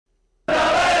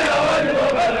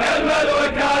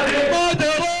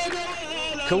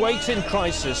Kuwait in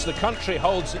crisis. The country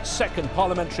holds its second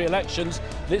parliamentary elections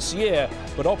this year,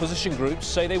 but opposition groups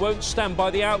say they won't stand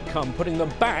by the outcome, putting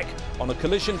them back on a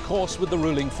collision course with the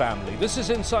ruling family. This is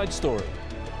Inside Story.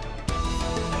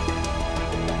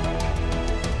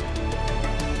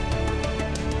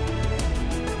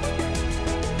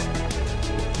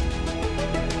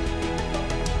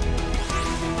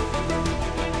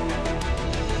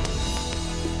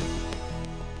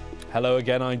 Hello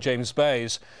again, I'm James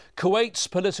Bays. Kuwait's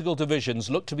political divisions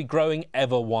look to be growing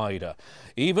ever wider.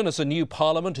 Even as a new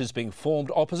parliament is being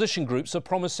formed, opposition groups are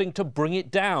promising to bring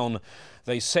it down.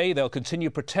 They say they'll continue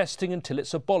protesting until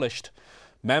it's abolished.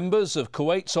 Members of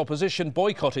Kuwait's opposition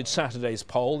boycotted Saturday's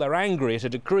poll. They're angry at a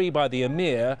decree by the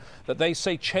Emir that they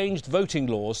say changed voting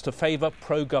laws to favour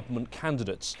pro-government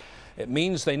candidates. It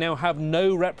means they now have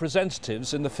no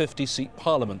representatives in the 50-seat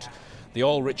parliament. The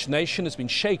oil-rich nation has been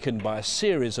shaken by a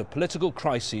series of political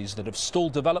crises that have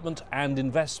stalled development and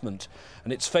investment,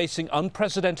 and it's facing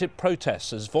unprecedented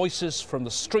protests as voices from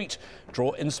the street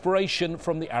draw inspiration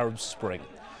from the Arab Spring.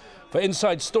 For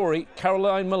Inside Story,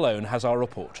 Caroline Malone has our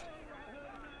report.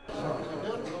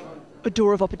 A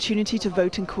door of opportunity to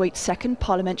vote in Kuwait's second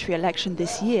parliamentary election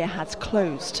this year has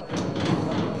closed.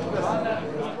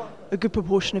 A good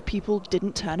proportion of people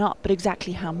didn't turn up, but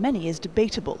exactly how many is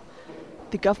debatable.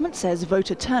 The government says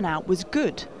voter turnout was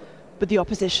good, but the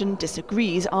opposition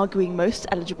disagrees, arguing most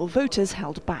eligible voters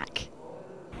held back.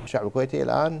 According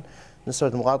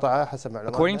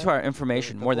to our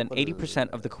information, more than 80%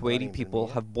 of the Kuwaiti people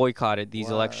have boycotted these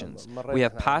elections. We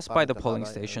have passed by the polling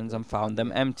stations and found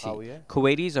them empty.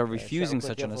 Kuwaitis are refusing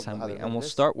such an assembly and will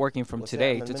start working from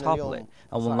today to topple it,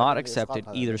 and will not accept it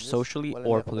either socially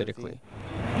or politically.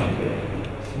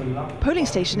 Polling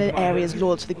stations in areas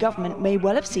loyal to the government may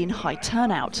well have seen high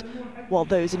turnout, while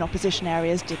those in opposition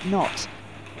areas did not.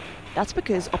 That's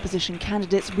because opposition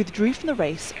candidates withdrew from the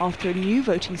race after a new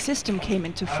voting system came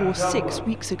into force 6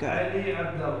 weeks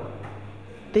ago.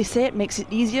 They say it makes it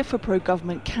easier for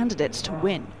pro-government candidates to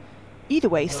win. Either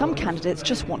way, some candidates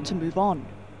just want to move on.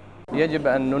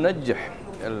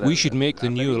 We should make the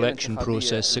new election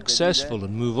process successful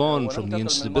and move on from the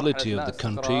instability of the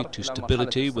country to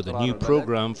stability with a new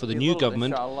programme for the new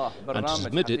government and to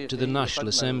submit it to the National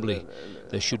Assembly.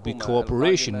 There should be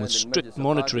cooperation with strict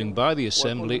monitoring by the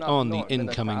Assembly on the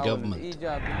incoming government.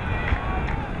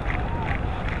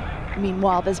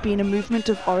 Meanwhile, there's been a movement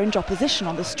of orange opposition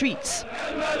on the streets.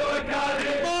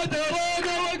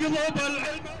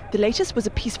 The latest was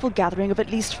a peaceful gathering of at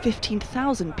least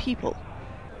 15,000 people.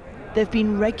 There have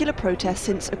been regular protests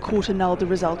since a court annulled the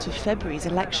result of February's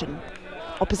election.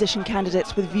 Opposition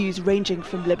candidates with views ranging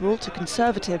from liberal to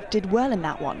conservative did well in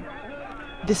that one.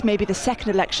 This may be the second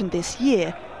election this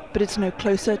year, but it's no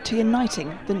closer to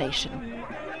uniting the nation.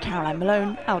 Caroline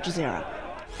Malone, Al Jazeera.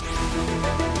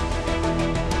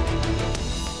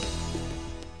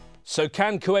 So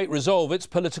can Kuwait resolve its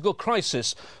political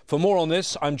crisis? For more on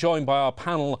this, I'm joined by our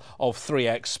panel of 3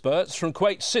 experts. From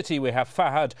Kuwait City, we have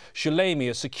Fahad Shulemi,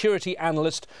 a security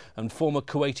analyst and former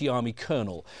Kuwaiti army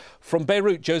colonel. From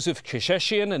Beirut, Joseph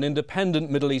Kechichian, an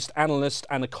independent Middle East analyst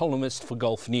and a columnist for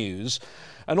Gulf News.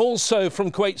 And also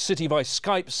from Kuwait City by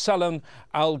Skype, Salem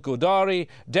Al-Ghadouri,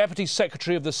 Deputy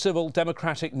Secretary of the Civil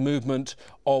Democratic Movement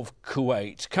of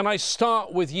Kuwait. Can I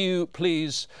start with you,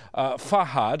 please,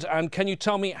 Fahad, and can you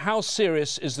tell me how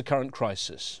serious is the current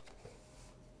crisis?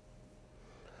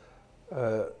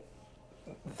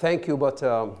 Thank you, but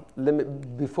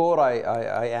before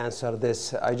I answer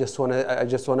this, I just want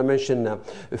to mention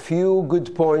a few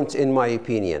good points in my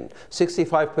opinion.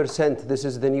 65%. This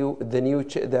is the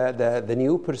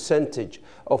new percentage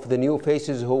of the new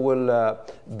faces who will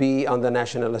be on the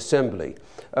National Assembly.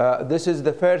 This is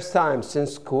the first time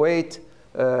since Kuwait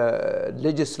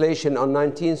legislation on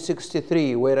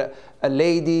 1963, where a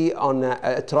lady on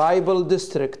a tribal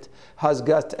district has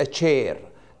got a chair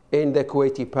in the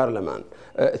Kuwaiti parliament.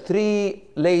 3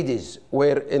 ladies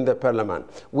were in the parliament.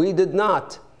 We did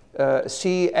not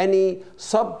see any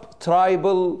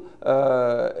sub-tribal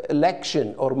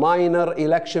election or minor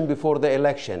election before the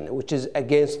election, which is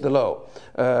against the law.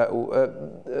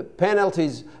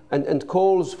 Penalties and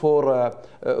calls for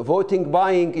voting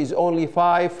buying is only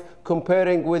 5,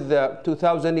 comparing with the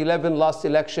 2011 last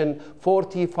election,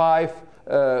 45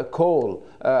 call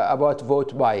about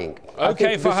vote buying.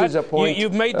 Okay, Fahad,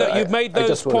 you've made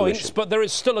those points, but there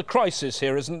is still a crisis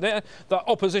here, isn't there? The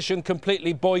opposition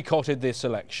completely boycotted this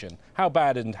election. How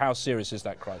bad and how serious is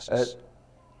that crisis?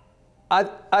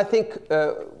 I think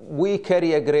we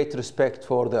carry a great respect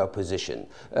for the opposition.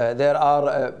 There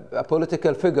are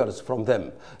political figures from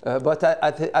them, but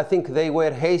I think they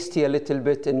were hasty a little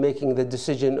bit in making the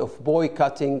decision of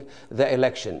boycotting the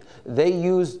election. They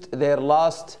used their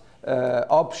last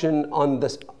option on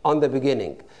the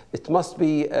beginning. It must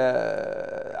be,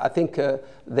 I think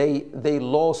they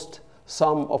lost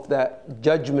some of the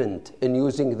judgment in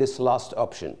using this last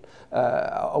option.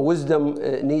 Wisdom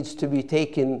needs to be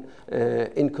taken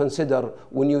in consider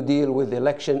when you deal with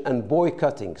election and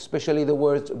boycotting, especially the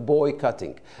words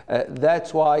boycotting.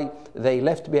 That's why they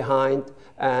left behind,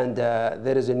 and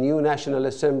there is a new National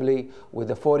Assembly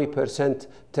with a 40%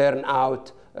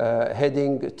 turnout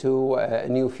heading to a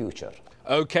new future.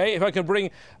 Okay, if I can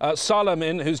bring Salem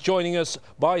in, who's joining us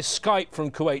by Skype from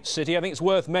Kuwait City. I think it's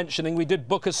worth mentioning we did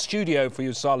book a studio for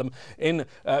you, Salem, in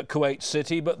Kuwait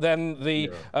City, but then the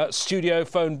studio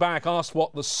phoned back, asked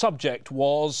what the subject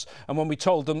was, and when we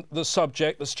told them the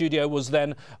subject, the studio was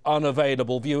then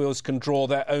unavailable. Viewers can draw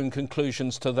their own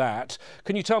conclusions to that.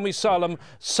 Can you tell me, Salem,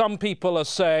 some people are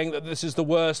saying that this is the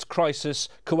worst crisis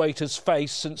Kuwait has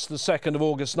faced since the 2nd of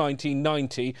August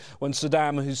 1990, when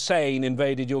Saddam Hussein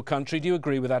invaded your country. Do you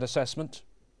agree with that assessment?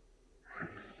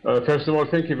 First of all,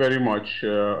 thank you very much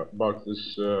about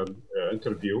this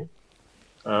interview.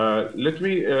 Let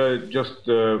me just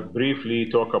briefly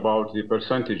talk about the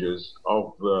percentages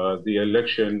of the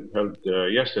election held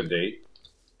yesterday.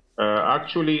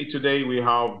 Actually, today we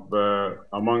have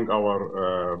among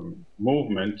our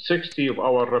movement 60 of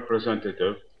our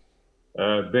representatives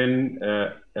been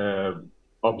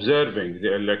observing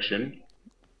the election.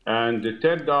 And it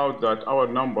turned out that our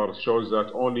number shows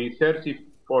that only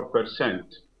 34%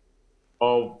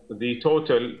 of the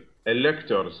total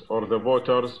electors or the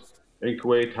voters in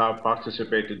Kuwait have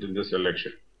participated in this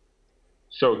election.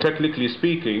 So technically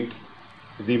speaking,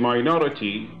 the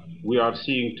minority we are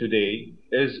seeing today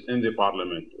is in the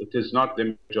parliament. It is not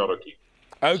the majority.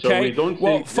 Okay, so we don't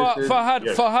well, Fahad,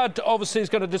 yes. Fahad obviously is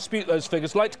going to dispute those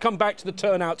figures. I'd like to come back to the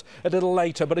turnout a little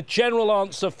later, but a general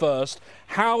answer first.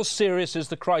 How serious is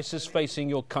the crisis facing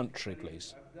your country,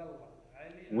 please?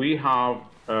 We have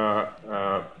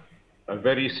a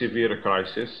very severe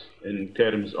crisis in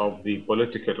terms of the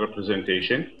political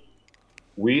representation.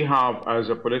 We have, as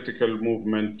a political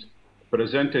movement,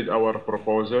 presented our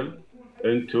proposal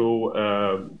into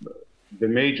the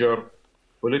major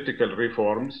political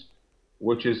reforms,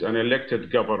 which is an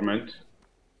elected government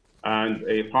and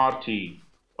a party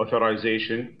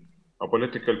authorization, a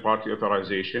political party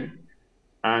authorization,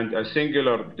 and a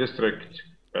singular district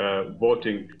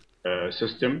voting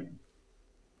system.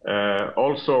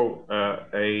 Also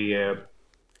a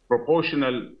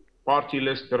proportional party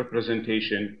list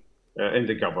representation in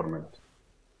the government.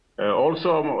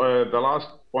 Also, the last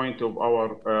point of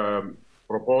our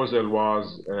proposal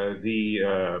was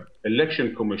the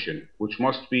election commission, which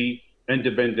must be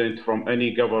independent from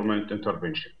any government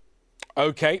intervention.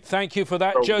 Okay, thank you for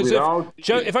that, So Joseph.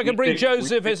 If I can bring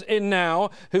Joseph in now,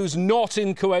 who's not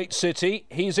in Kuwait City,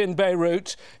 he's in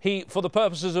Beirut. He, for the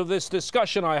purposes of this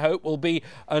discussion, I hope, will be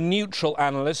a neutral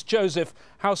analyst. Joseph,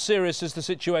 how serious is the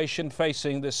situation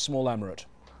facing this small emirate?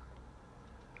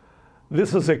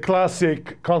 This is a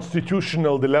classic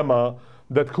constitutional dilemma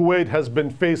that Kuwait has been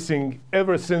facing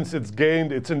ever since it's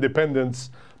gained its independence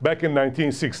back in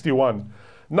 1961.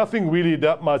 Nothing really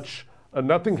that much,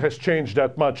 nothing has changed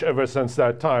that much ever since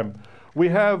that time. We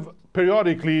have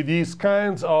periodically these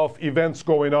kinds of events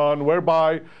going on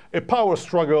whereby a power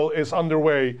struggle is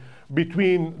underway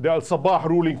between the Al-Sabah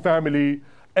ruling family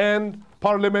and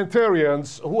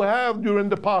parliamentarians who have, during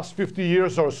the past 50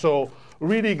 years or so,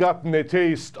 really gotten a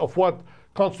taste of what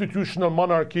constitutional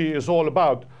monarchy is all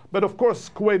about. But of course,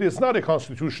 Kuwait is not a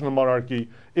constitutional monarchy.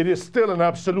 It is still an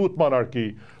absolute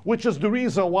monarchy, which is the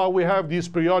reason why we have these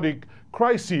periodic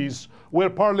crises where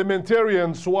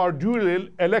parliamentarians who are duly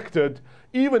elected,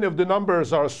 even if the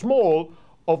numbers are small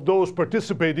of those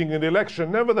participating in the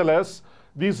election, nevertheless,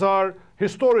 these are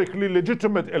historically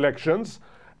legitimate elections.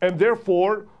 And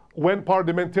therefore, when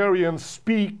parliamentarians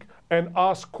speak and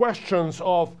ask questions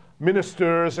of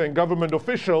ministers and government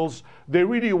officials, they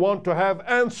really want to have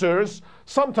answers.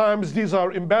 Sometimes these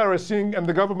are embarrassing and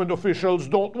the government officials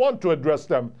don't want to address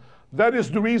them. That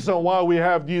is the reason why we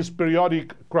have these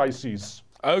periodic crises.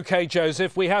 OK,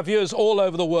 Joseph, we have viewers all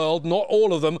over the world, not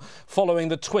all of them following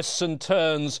the twists and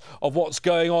turns of what's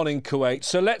going on in Kuwait.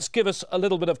 So let's give us a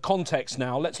little bit of context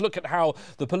now. Let's look at how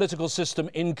the political system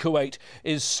in Kuwait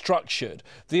is structured.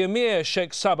 The Emir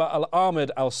Sheikh Sabah Al-Ahmed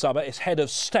Al-Sabah is head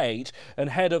of state and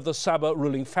head of the Sabah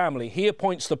ruling family. He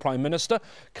appoints the Prime Minister,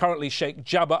 currently Sheikh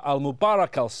Jabbar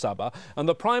Al-Mubarak Al-Sabah, and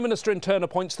the Prime Minister in turn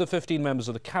appoints the 15 members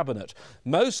of the cabinet.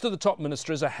 Most of the top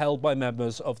ministries are held by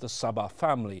members of the Sabah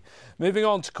family. Moving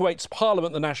on to Kuwait's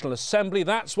Parliament, the National Assembly.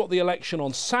 That's what the election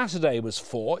on Saturday was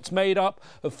for. It's made up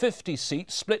of 50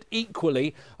 seats split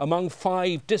equally among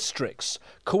 5 districts.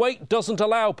 Kuwait doesn't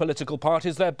allow political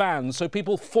parties, they're banned, so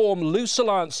people form loose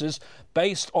alliances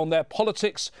based on their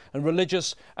politics and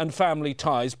religious and family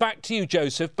ties. Back to you,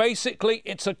 Joseph. Basically,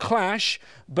 it's a clash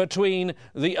between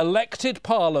the elected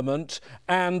parliament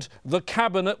and the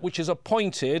cabinet, which is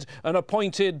appointed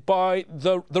by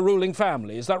the ruling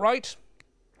family. Is that right?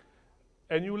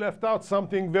 And you left out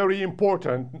something very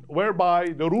important,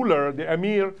 whereby the ruler, the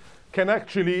emir, can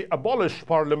actually abolish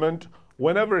parliament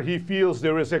whenever he feels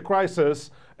there is a crisis,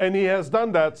 and he has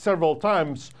done that several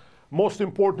times, most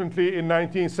importantly in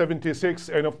 1976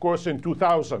 and of course in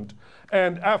 2000.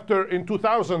 And in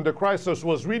 2000, the crisis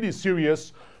was really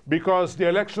serious because the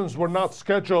elections were not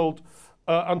scheduled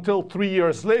until 3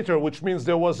 years later, which means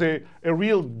there was a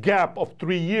real gap of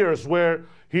 3 years where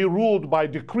he ruled by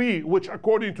decree, which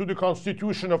according to the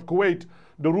Constitution of Kuwait,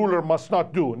 the ruler must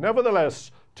not do.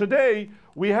 Nevertheless, today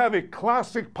we have a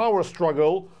classic power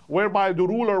struggle whereby the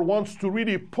ruler wants to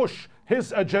really push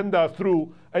his agenda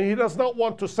through, and he does not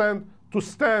want to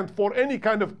stand for any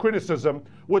kind of criticism,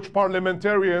 which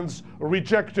parliamentarians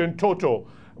reject in toto.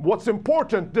 What's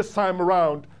important this time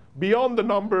around, beyond the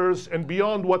numbers and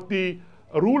beyond what the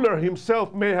ruler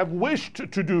himself may have wished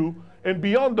to do, and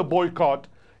beyond the boycott,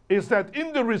 is that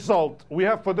in the result, we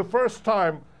have for the first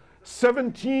time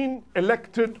 17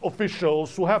 elected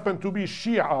officials who happen to be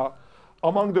Shia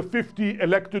among the 50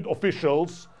 elected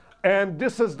officials. And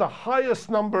this is the highest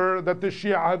number that the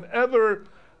Shia have ever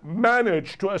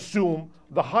managed to assume.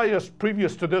 The highest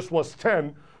previous to this was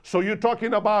 10. So you're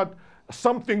talking about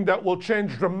something that will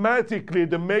change dramatically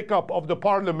the makeup of the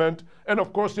parliament. And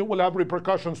of course, it will have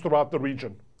repercussions throughout the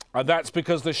region. And that's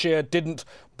because the Shia didn't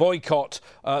boycott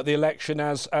the election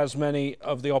as many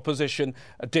of the opposition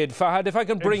did. Fahad, if I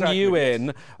can bring you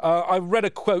in, I read a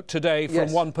quote today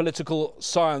from one political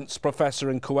science professor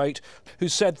in Kuwait who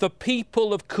said the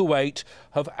people of Kuwait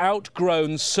have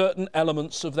outgrown certain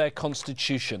elements of their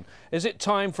constitution. Is it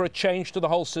time for a change to the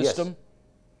whole system? Yes.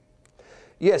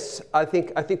 Yes, I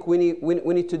think we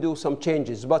need to do some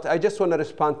changes. But I just want to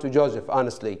respond to Joseph,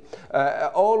 honestly.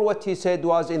 All what he said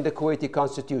was in the Kuwaiti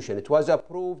constitution. It was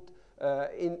approved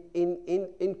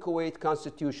in Kuwait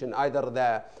constitution,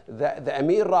 either the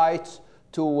emir rights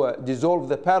to dissolve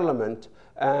the parliament,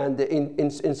 and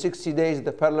in 60 days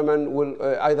the parliament will,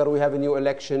 either we have a new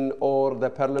election or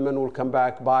the parliament will come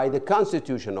back by the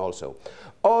constitution also.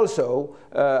 Also,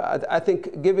 I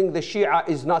think giving the Shia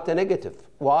is not a negative.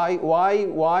 Why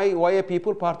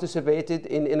people participated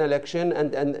in an election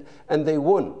and they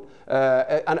won?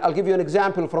 And I'll give you an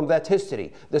example from that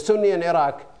history. The Sunni in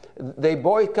Iraq, they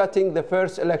boycotting the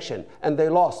first election and they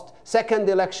lost. Second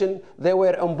election, they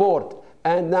were on board.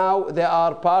 And now they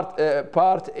are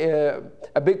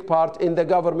a big part in the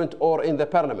government or in the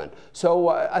parliament. So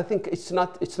I think it's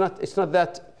not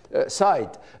that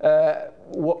side.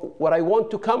 What I want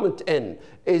to comment in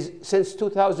is since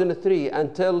 2003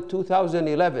 until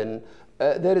 2011,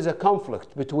 there is a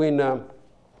conflict between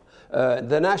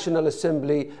the National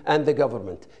Assembly and the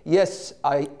government. Yes,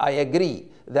 I agree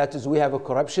that is we have a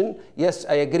corruption. Yes,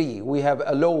 I agree we have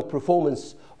a low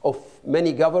performance of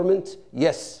many governments.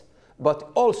 Yes, but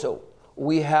also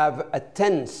we have a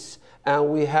tense and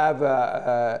we have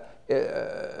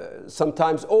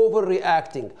sometimes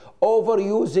overreacting,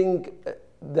 overusing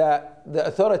the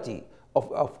authority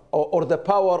or the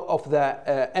power of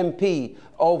the MP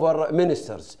over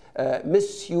ministers,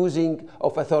 misusing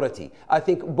of authority. I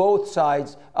think both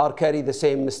sides are carry the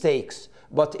same mistakes,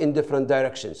 but in different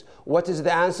directions. What is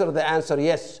the answer? The answer,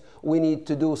 yes, we need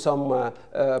to do some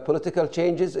political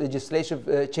changes,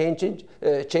 legislative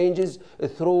changes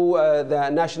through the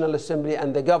National Assembly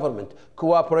and the government,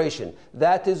 cooperation.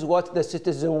 That is what the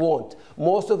citizens want.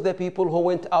 Most of the people who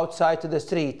went outside to the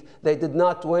street, they did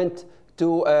not went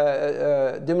to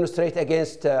demonstrate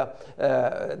against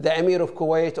the Emir of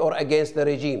Kuwait or against the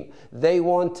regime. They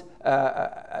want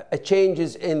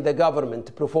changes in the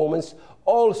government performance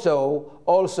Also,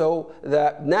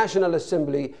 the National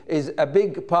Assembly is a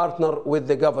big partner with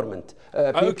the government.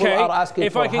 People are asking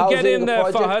if for I can get in there,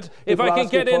 Fahad, if I can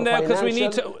get in there, because we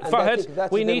need to,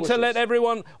 Fahad, we need to let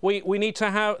everyone, we need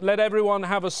to let everyone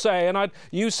have a say. And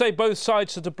you say both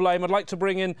sides are to blame. I'd like to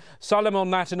bring in Salem on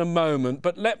that in a moment,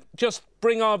 but just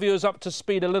bring our viewers up to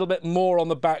speed a little bit more on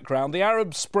the background. The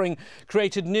Arab Spring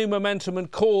created new momentum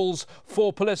and calls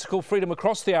for political freedom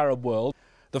across the Arab world.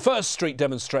 The first street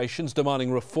demonstrations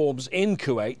demanding reforms in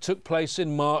Kuwait took place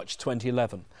in March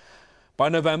 2011. By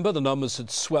November, the numbers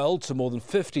had swelled to more than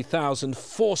 50,000,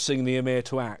 forcing the Emir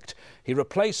to act. He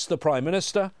replaced the Prime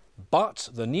Minister, but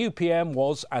the new PM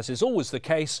was, as is always the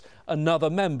case, another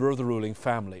member of the ruling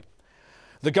family.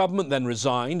 The government then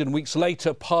resigned, and weeks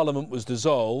later, Parliament was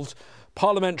dissolved.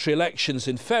 Parliamentary elections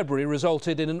in February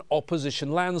resulted in an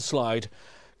opposition landslide.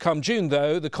 Come June,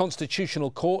 though, the Constitutional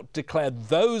Court declared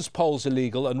those polls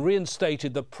illegal and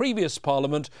reinstated the previous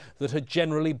parliament that had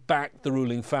generally backed the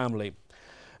ruling family.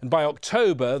 And by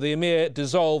October, the Emir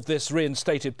dissolved this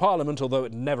reinstated parliament, although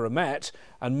it never met,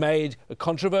 and made a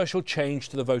controversial change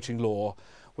to the voting law,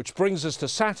 which brings us to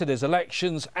Saturday's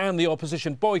elections and the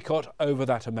opposition boycott over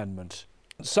that amendment.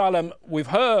 Salem, we've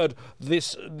heard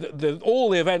all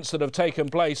the events that have taken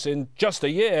place in just a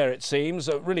year, it seems,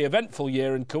 a really eventful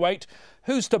year in Kuwait.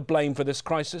 Who's to blame for this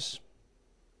crisis?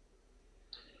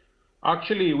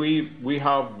 Actually, we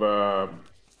have,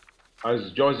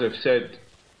 as Joseph said,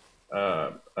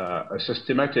 a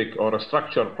systematic or a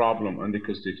structural problem in the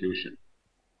Constitution.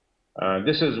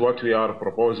 This is what we are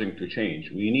proposing to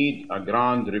change. We need a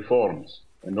grand reforms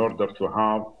in order to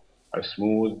have a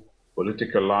smooth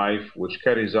political life which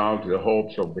carries out the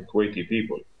hopes of the Kuwaiti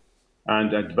people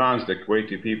and advance the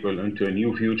Kuwaiti people into a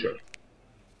new future.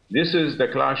 This is the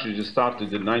clash that started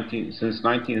since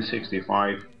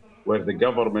 1965, where the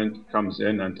government comes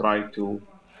in and tries to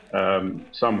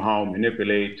somehow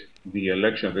manipulate the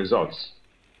election results.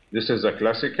 This is a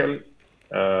classical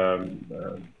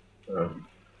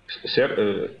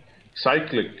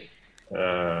cyclic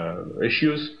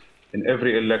issues in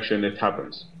every election it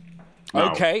happens.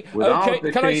 Now, okay.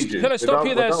 Can I stop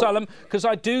you there, Salem? Because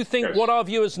I do think what our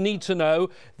viewers need to know,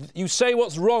 you say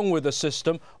what's wrong with the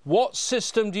system. What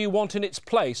system do you want in its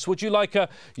place? Would you like a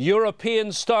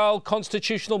European-style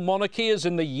constitutional monarchy as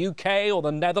in the UK or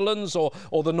the Netherlands or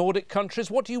the Nordic countries?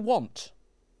 What do you want?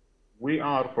 We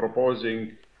are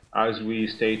proposing, as we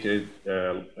stated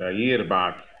a year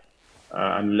back,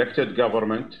 an elected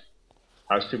government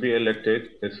has to be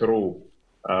elected through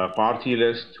a party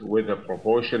list with a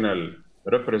proportional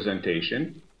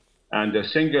representation and a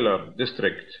singular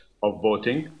district of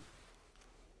voting.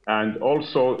 And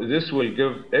also, this will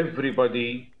give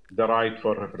everybody the right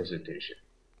for representation.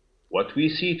 What we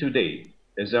see today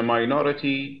is a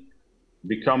minority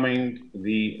becoming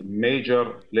the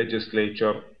major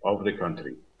legislature of the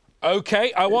country.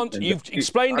 Okay, you've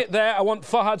explained it there. I want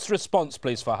Fahad's response,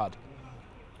 please, Fahad.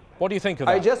 What do you think of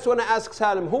that? I just want to ask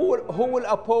Salem, who will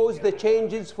oppose the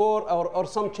changes or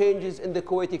some changes in the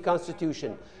Kuwaiti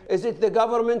constitution? Is it the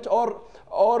government or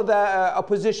the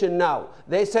opposition now?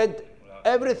 They said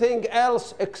everything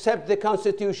else except the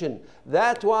constitution.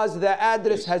 That was the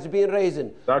address has been raised.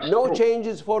 No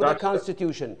changes for the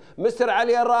constitution. Mr.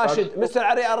 Ali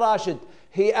Al-Rashid,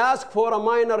 he asked for a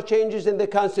minor changes in the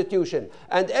constitution,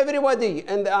 and everybody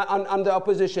on the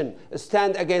opposition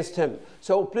stand against him.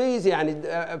 So please,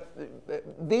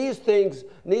 these things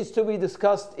needs to be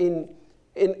discussed in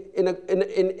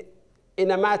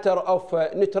a matter of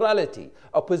neutrality.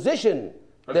 Opposition,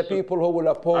 the people who will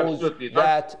oppose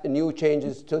that new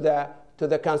changes to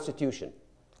the constitution.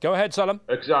 Go ahead, Salem.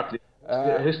 Exactly.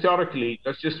 Historically,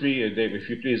 that's just me, Dave. If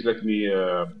you please let me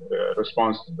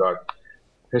respond to that.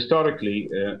 Historically,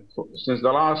 since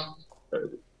the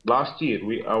last year,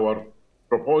 our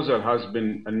proposal has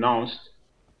been announced,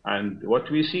 and what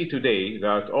we see today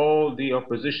that all the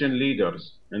opposition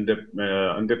leaders in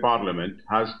the parliament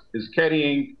is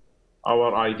carrying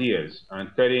our ideas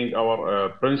and carrying our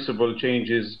principal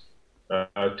changes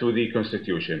to the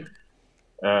constitution.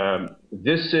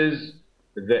 This is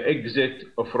the exit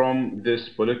from this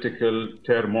political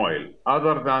turmoil.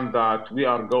 Other than that, we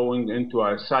are going into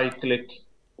a cyclic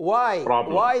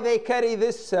problem. Why they carry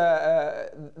this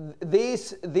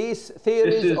these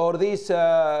theories or these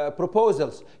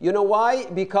proposals? You know why?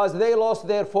 Because they lost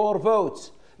their 4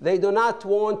 votes. They do not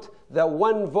want the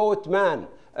 1 vote man.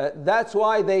 That's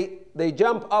why they they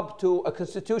jump up to a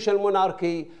constitutional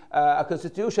monarchy, a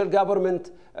constitutional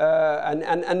government,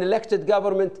 an elected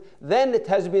government, then it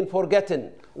has been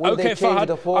forgotten. Okay,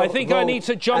 Fahad, I think I need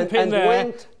to jump in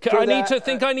there. I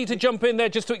need to jump in there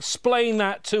just to explain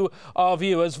that to our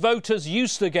viewers. Voters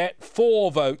used to get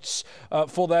 4 votes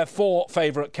for their 4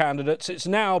 favourite candidates. It's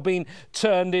now been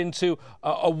turned into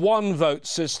a 1-vote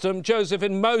system. Joseph,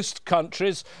 in most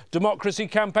countries, democracy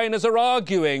campaigners are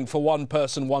arguing for 1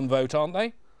 person, 1 vote, aren't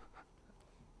they?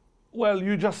 Well,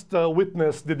 you just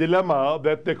witnessed the dilemma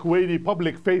that the Kuwaiti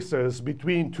public faces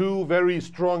between 2 very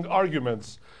strong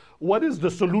arguments. What is the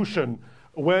solution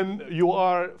when you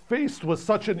are faced with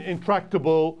such an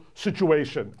intractable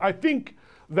situation? I think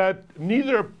that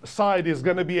neither side is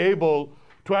going to be able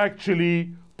to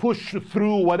actually push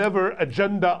through whatever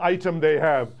agenda item they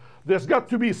have. There's got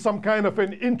to be some kind of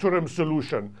an interim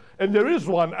solution. And there is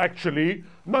one, actually,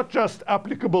 not just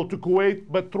applicable to Kuwait,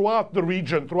 but throughout the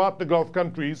region, throughout the Gulf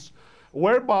countries,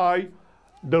 whereby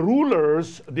the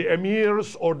rulers, the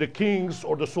emirs or the kings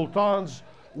or the sultans,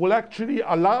 will actually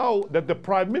allow that the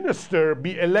prime minister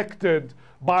be elected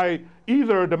by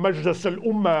either the Majlis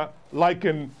al-Ummah, like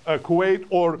in Kuwait,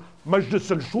 or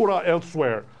Majlis al-Shura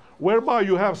elsewhere, whereby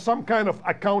you have some kind of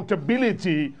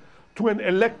accountability to an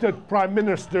elected prime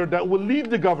minister that will lead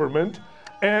the government,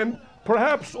 and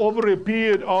perhaps over a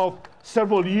period of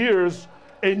several years,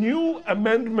 a new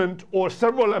amendment or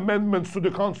several amendments to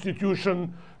the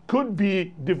constitution could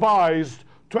be devised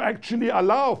to actually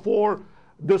allow for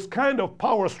this kind of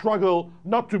power struggle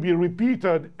not to be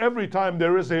repeated every time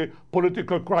there is a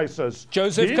political crisis.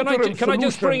 Joseph, can I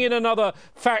just bring in another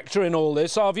factor in all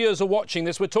this? Our viewers are watching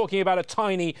this. We're talking about a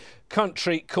tiny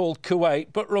country called Kuwait,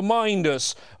 but remind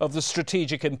us of the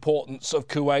strategic importance of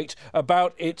Kuwait,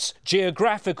 about its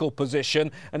geographical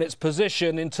position and its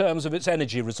position in terms of its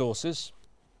energy resources.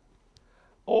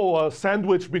 Oh, a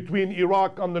sandwich between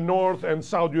Iraq on the north and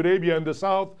Saudi Arabia in the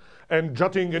south, and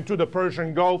jutting into the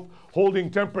Persian Gulf, holding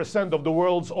 10% of the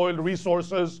world's oil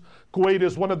resources. Kuwait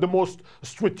is one of the most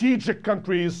strategic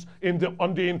countries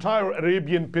on the entire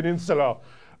Arabian Peninsula.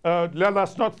 Let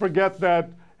us not forget that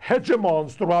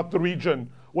hegemons throughout the region,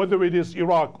 whether it is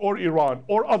Iraq or Iran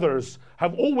or others,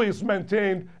 have always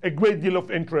maintained a great deal of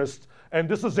interest. And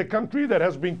this is a country that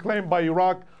has been claimed by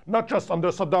Iraq not just under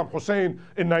Saddam Hussein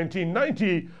in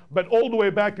 1990, but all the way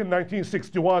back in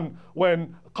 1961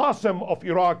 when Qasim of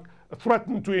Iraq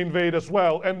threatened to invade as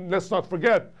well. And let's not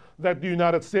forget that the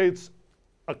United States,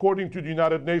 according to the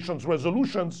United Nations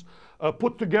resolutions,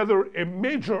 put together a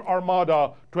major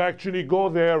armada to actually go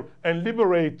there and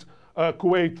liberate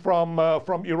Kuwait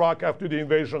from Iraq after the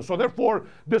invasion. So therefore,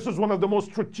 this is one of the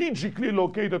most strategically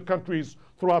located countries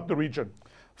throughout the region.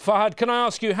 Fahad, can I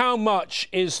ask you, how much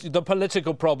is the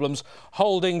political problems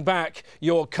holding back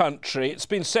your country? It's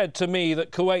been said to me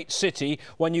that Kuwait City,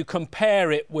 when you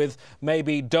compare it with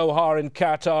maybe Doha in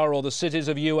Qatar or the cities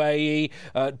of UAE,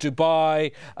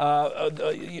 Dubai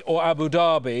or Abu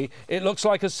Dhabi, it looks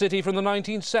like a city from the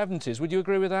 1970s. Would you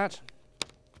agree with that?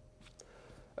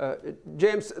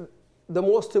 James, the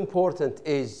most important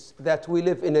is that we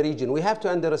live in a region. We have to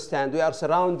understand we are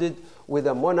surrounded with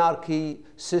a monarchy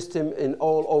system in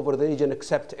all over the region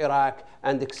except Iraq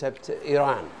and except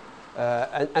Iran.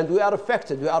 And we are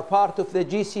affected. We are part of the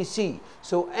GCC.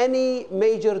 So any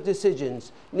major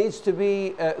decisions needs to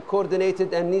be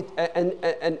coordinated and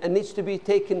needs to be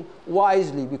taken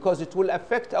wisely, because it will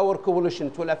affect our coalition,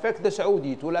 it will affect the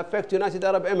Saudi, it will affect United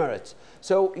Arab Emirates.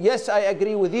 So yes, I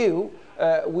agree with you.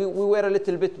 We were a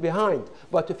little bit behind.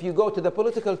 But if you go to the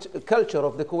political culture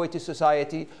of the Kuwaiti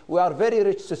society, we are a very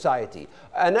rich society.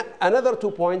 And another 2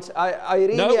 points, I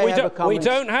really have a comment. We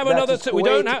don't have another two.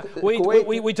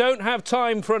 We don't have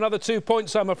time for another 2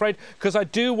 points, I'm afraid, because I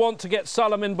do want to get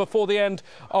Salem in before the end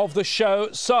of the show.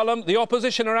 Salem, the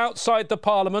opposition are outside the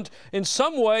parliament. In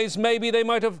some ways, maybe they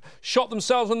might have shot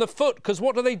themselves in the foot, because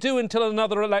what do they do until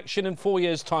another election in 4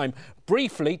 years' time?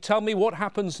 Briefly, tell me what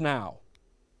happens now.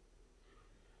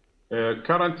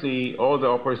 Currently, all the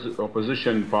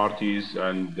opposition parties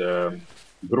and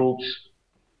groups,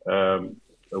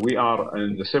 we are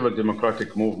in the civil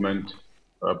democratic movement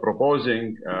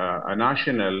proposing a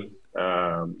national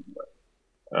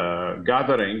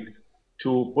gathering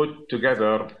to put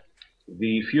together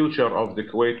the future of the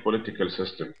Kuwait political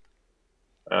system.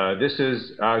 This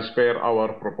is as per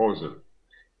our proposal.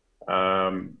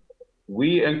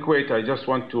 We in Kuwait, I just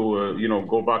want to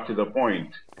go back to the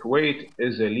point. Kuwait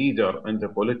is a leader in the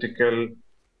political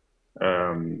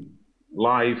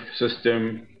life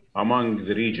system among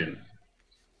the region.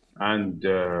 And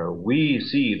we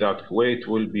see that Kuwait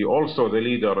will be also the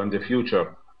leader in the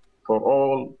future for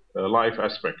all life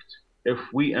aspects. if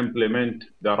we implement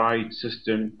the right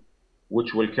system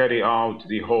which will carry out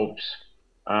the hopes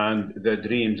and the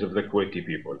dreams of the Kuwaiti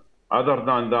people. Other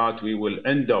than that, we will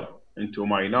end up into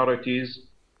minorities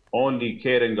only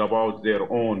caring about their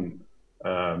own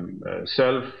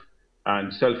self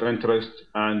and self-interest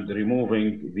and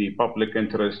removing the public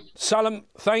interest. Salem,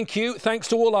 thank you. Thanks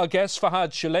to all our guests,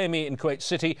 Fahad Shulemi in Kuwait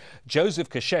City, Joseph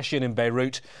Kechichian in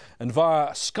Beirut, and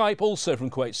via Skype also from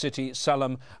Kuwait City,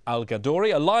 Salem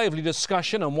Al-Ghadouri. A lively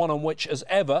discussion and one on which, as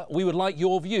ever, we would like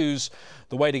your views.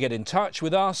 The way to get in touch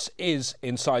with us is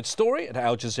Inside Story at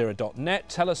aljazeera.net.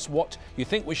 Tell us what you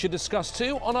think we should discuss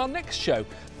too on our next show.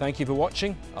 Thank you for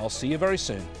watching. I'll see you very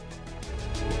soon.